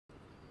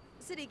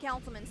City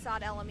Councilman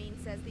Saad El-Amin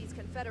says these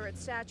Confederate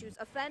statues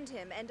offend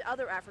him and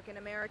other African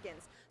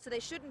Americans, so they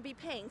shouldn't be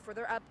paying for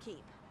their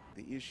upkeep.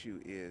 The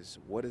issue is,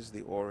 what is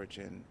the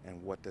origin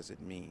and what does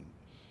it mean?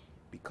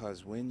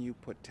 Because when you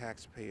put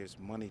taxpayers'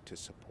 money to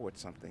support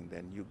something,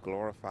 then you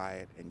glorify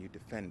it and you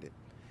defend it.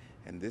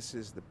 And this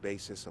is the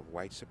basis of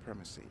white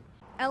supremacy.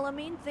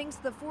 El-Amin thinks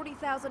the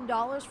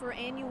 $40,000 for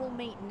annual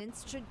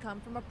maintenance should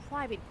come from a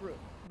private group.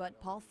 But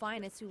Paul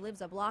Fiennes, who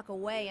lives a block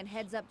away and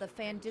heads up the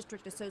Fan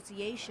District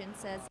Association,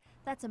 says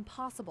that's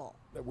impossible.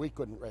 We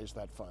couldn't raise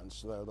those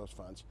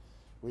funds.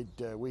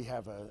 We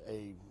have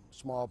a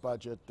small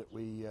budget that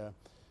we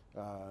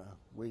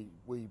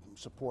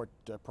support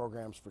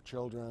programs for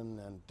children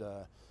and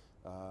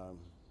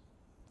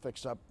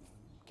fix up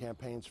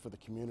campaigns for the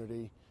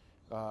community,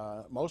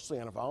 mostly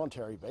on a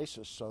voluntary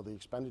basis, so the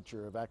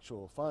expenditure of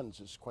actual funds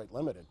is quite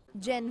limited.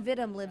 Jen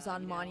Vidham lives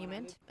on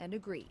Monument and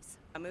agrees.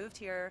 I moved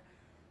here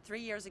 3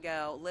 years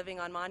ago, living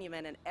on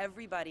Monument, and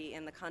everybody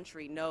in the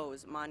country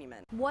knows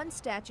Monument. One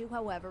statue,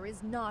 however,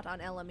 is not on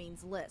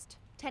El-Amin's list.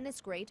 Tennis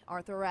great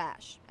Arthur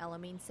Ashe.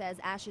 El-Amin says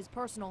Ashe's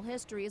personal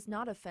history is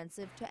not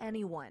offensive to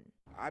anyone.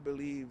 I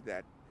believe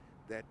that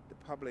the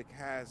public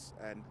has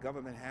and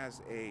government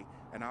has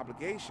an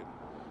obligation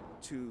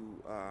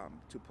to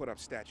put up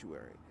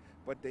statuary,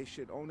 but they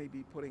should only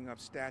be putting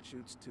up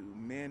statues to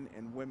men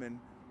and women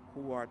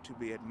who are to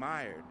be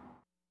admired